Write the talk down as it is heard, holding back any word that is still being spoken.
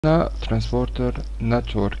Transporter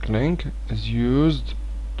network link is used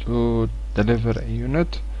to deliver a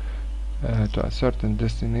unit to a certain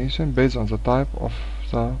destination based on the type of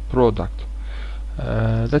the product.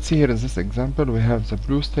 Let's see here in this example we have the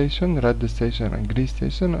blue station, red station and green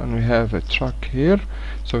station, and we have a truck here.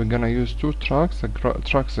 So we're gonna use two trucks. The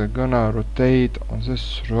trucks are gonna rotate on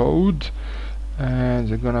this road and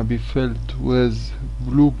they're gonna be filled with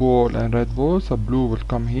blue ball and red ball. So blue will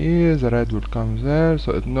come here, the red will come there,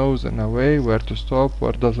 so it knows in a way where to stop,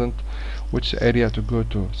 where doesn't, which area to go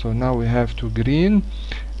to. So now we have two green,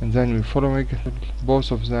 and then we're following both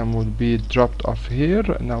of them will be dropped off here.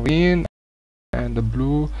 Now green and the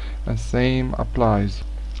blue, and same applies.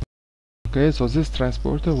 Okay, so this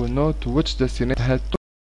transporter will know to which destination head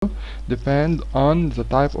to depend on the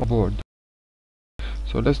type of board.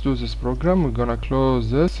 So let's do this program. We're gonna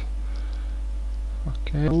close this.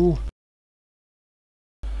 Okay,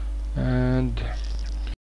 and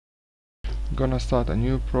gonna start a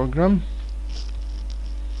new program.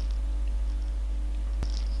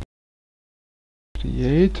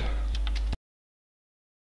 Create.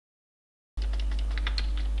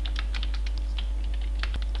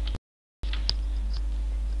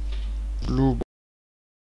 Blue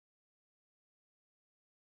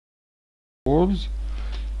balls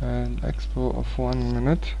and expo of 1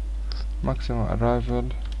 minute, maximum arrival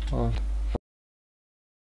of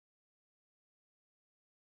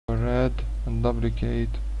red, and duplicate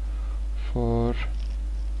for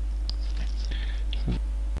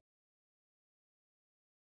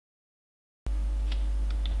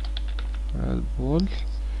red balls.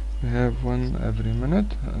 We have one every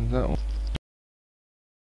minute, and that one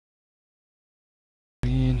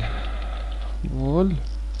green ball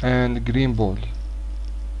and green ball.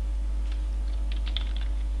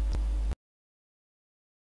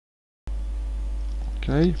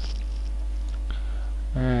 Okay,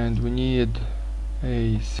 and we need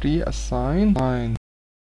a 3 assign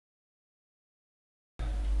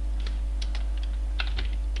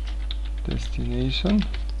destination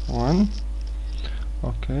 1.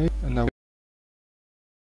 Okay, and now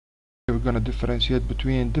we're gonna differentiate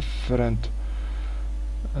between different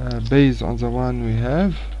based on the one we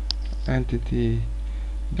have. Entity,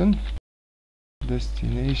 then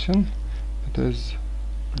destination, it is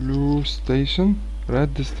blue station,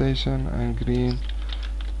 red station and green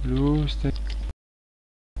blue station.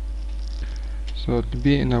 So to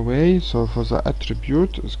be in a way, so for the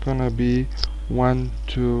attribute it's gonna be 1,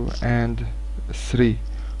 2 and 3.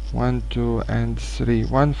 1, 2 and 3.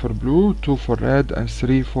 1 for blue, 2 for red and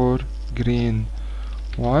 3 for green.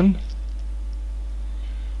 1.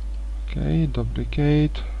 Okay,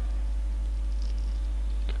 duplicate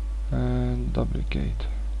and duplicate.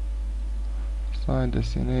 Assign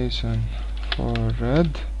destination for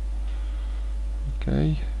red.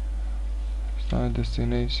 Okay, assign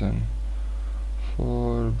destination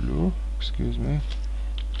for blue, excuse me,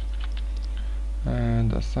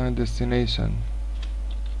 and assign destination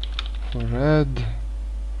for red.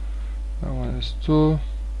 That one is 2,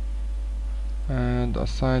 and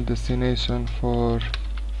assign destination for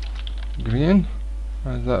green,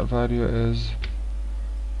 and that value is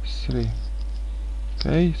 3.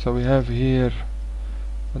 Okay, so we have here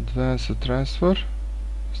advanced transfer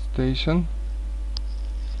station.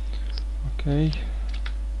 Okay,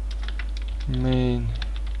 main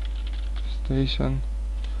station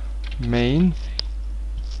main.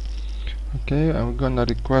 Okay, and we're gonna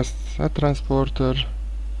request the transporter,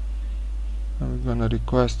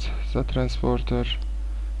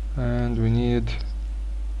 and we need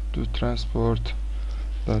to transport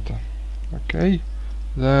data. Okay,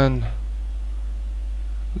 then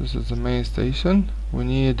this is the main station. We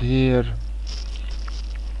need here,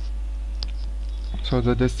 so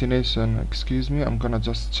the destination, excuse me, I'm gonna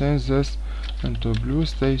just change this into blue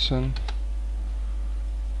station,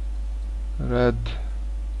 red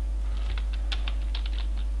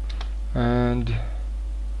and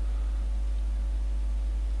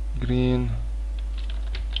green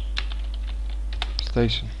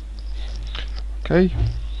station. Okay,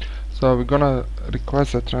 so we're gonna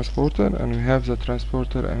request a transporter, and we have the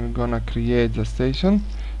transporter, and we're gonna create the station.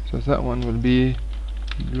 So that one will be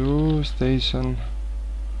blue station.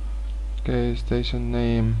 Okay, station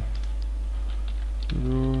name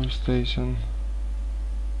blue station.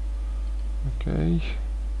 Okay,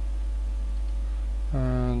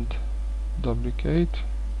 and duplicate,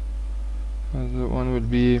 and the one will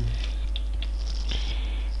be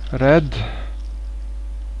red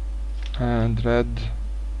and red,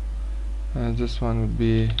 and this one will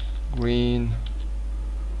be green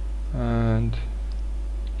and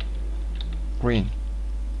green.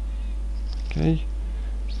 Okay,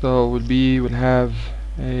 So we'll have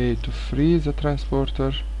to freeze the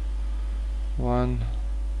transporter, one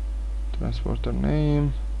transporter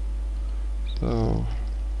name, so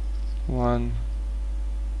one,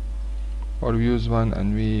 or we use one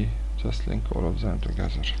and we just link all of them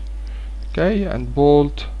together. Okay, and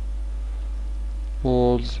bolts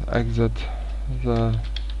exit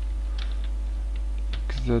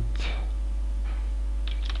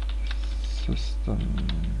system.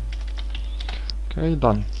 Okay,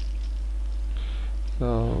 done.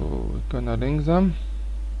 So we're gonna link them.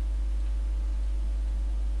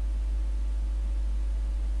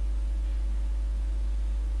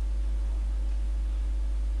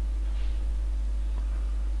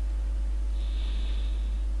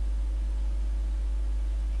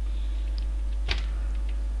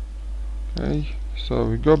 Okay, so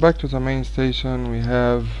we go back to the main station. We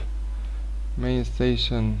have main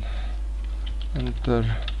station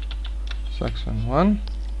enter section 1.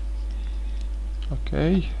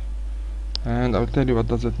 Okay, and I'll tell you what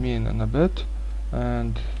does it mean in a bit.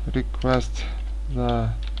 And request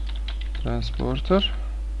the transporter.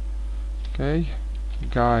 Okay,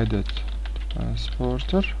 guided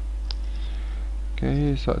transporter.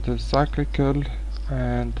 Okay, so it is cyclical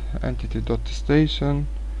and entity.station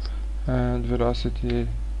and velocity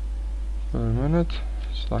per minute,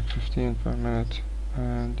 it's like 15 per minute,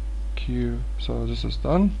 and Q. So this is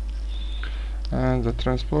done. And the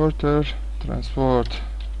transporter transport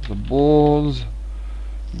the balls,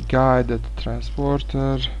 guided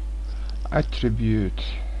transporter attribute,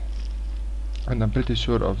 and I'm pretty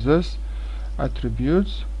sure of this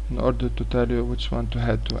attributes in order to tell you which one to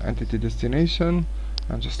head to, entity destination,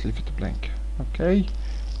 and just leave it blank. Okay,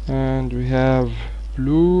 and we have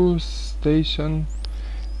blue station.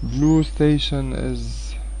 Blue station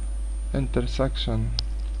is intersection,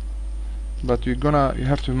 but you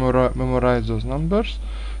have to memorize those numbers.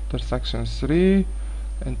 Intersection 3,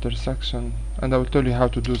 intersection, and I will tell you how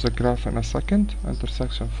to do the graph in a second.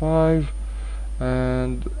 Intersection 5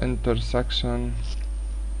 and intersection.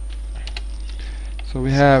 So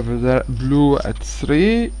we have the blue at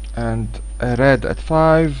 3 and red at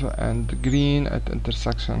 5 and green at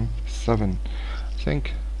intersection 7. I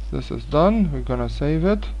think this is done. We're gonna save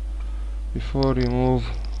it before we move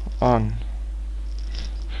on.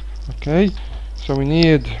 Okay, so we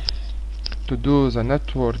need to do the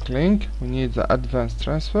network link. We need the advanced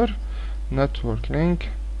transfer network link,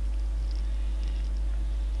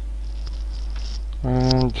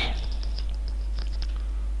 and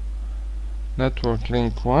network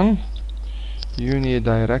link 1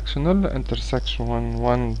 unidirectional intersection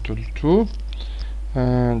 1 to 2,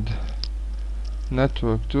 and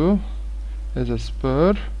network 2 is a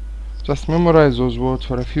spur. Just memorize those words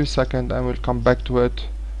for a few seconds and we'll come back to it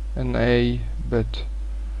in a bit.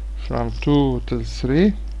 From 2 till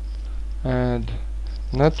 3, and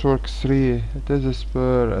network 3, it is a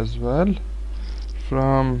spur as well.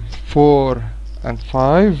 From 4 and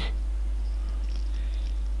 5,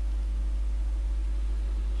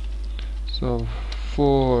 so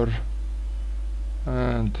 4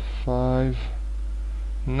 and 5,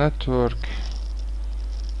 network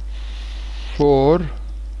 4,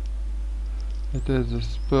 it is a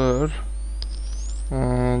spur,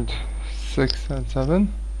 and 6 and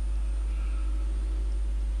 7,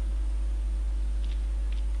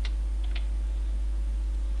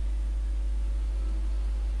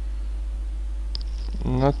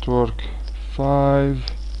 network 5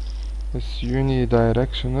 is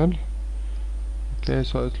unidirectional. Okay,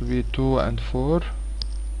 so it will be 2 and 4,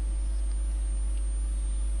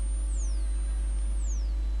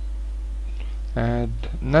 and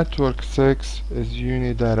network 6 is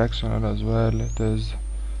unidirectional as well. It is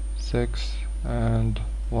 6 and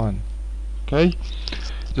 1. Okay,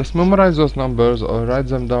 just memorize those numbers or write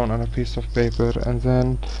them down on a piece of paper, and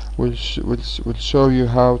then we'll show you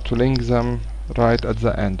how to link them right at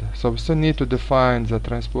the end. So we still need to define the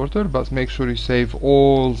transporter, but make sure you save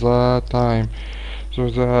all the time. So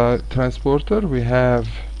the transporter, we have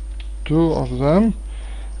 2 of them.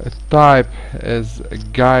 Type is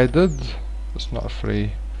guided, it's not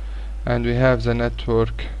free, and we have the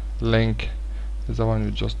network link is the one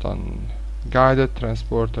we just done, guided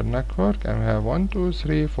transporter network, and we have 1 2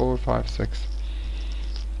 3 4 5 6.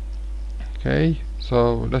 Okay,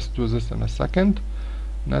 so let's do this in a second.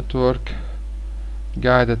 Network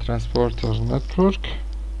guided transporter network.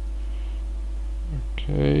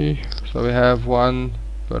 Okay, so we have 1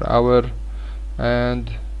 per hour,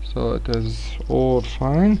 and so it is all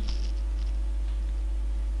fine.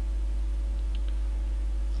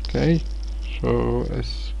 Okay, so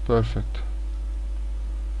it's perfect.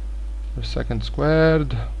 Per second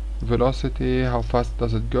squared, velocity, how fast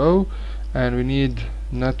does it go, and we need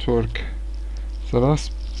network, the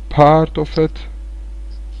last part of it.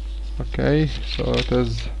 Okay, so it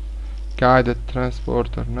is guided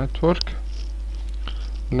transporter network.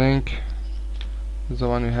 Link is the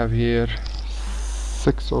one we have here,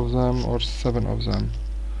 6 of them or 7 of them.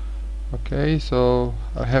 Okay, so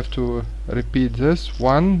I have to repeat this.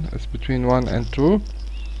 1 is between 1 and 2,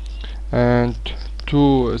 and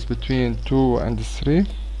 2 is between 2 and 3,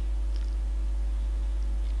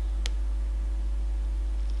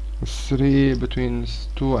 3 between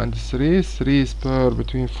 2 and 3, 3 is per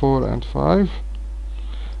between 4 and 5,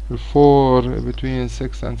 4 between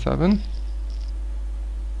 6 and 7,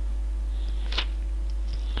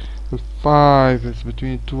 5 is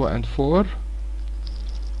between 2 and 4,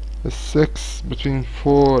 6 between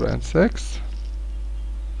 4 and 6,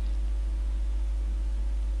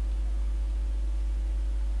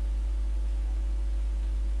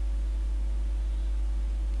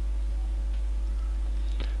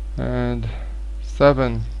 and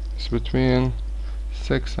 7 is between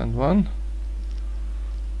 6 and 1.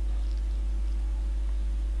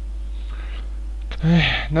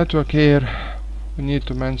 Okay, network here, we need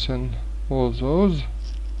to mention all those,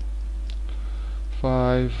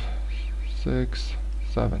 5, 6,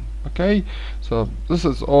 7. Okay, so this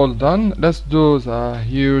is all done. Let's do the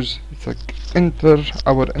use, it's like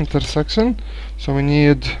our intersection. So we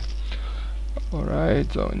need,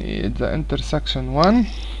 alright, so we need the intersection 1.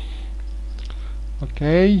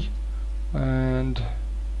 Okay, and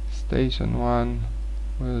station 1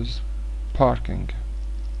 with parking.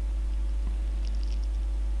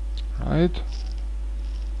 Right,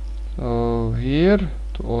 so here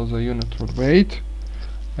to all the unit will wait,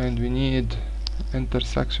 and we need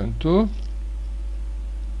intersection 2,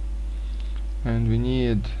 and we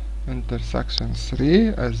need intersection 3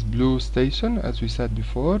 as blue station as we said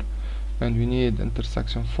before, and we need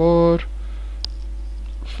intersection 4,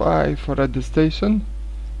 5 for red station,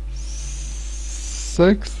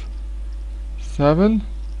 6, 7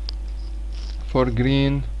 for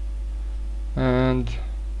green, and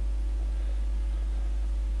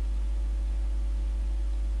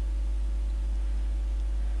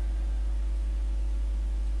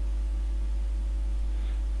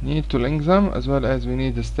need to link them, as well as we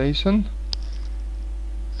need a station,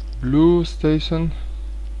 blue station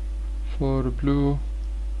for blue,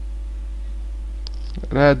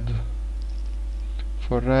 red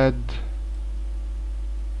for red,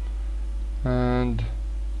 and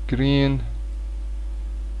green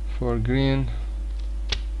for green,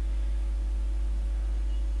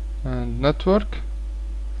 and network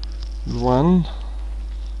 1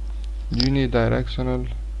 unidirectional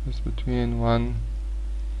is between 1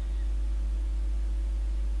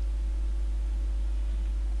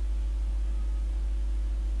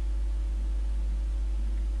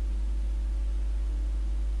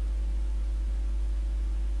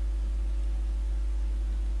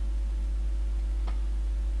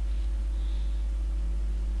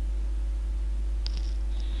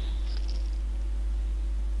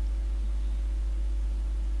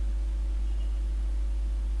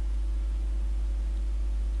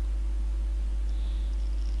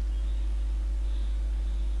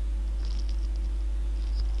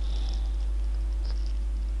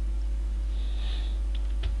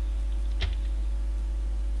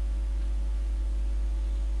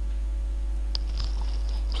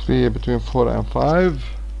 3 between 4 and 5,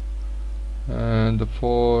 and the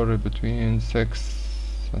 4 between 6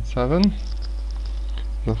 and 7,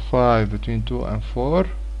 the 5 between 2 and 4,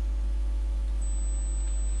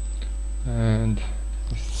 and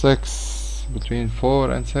the 6 between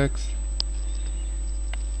 4 and 6,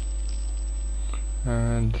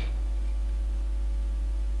 and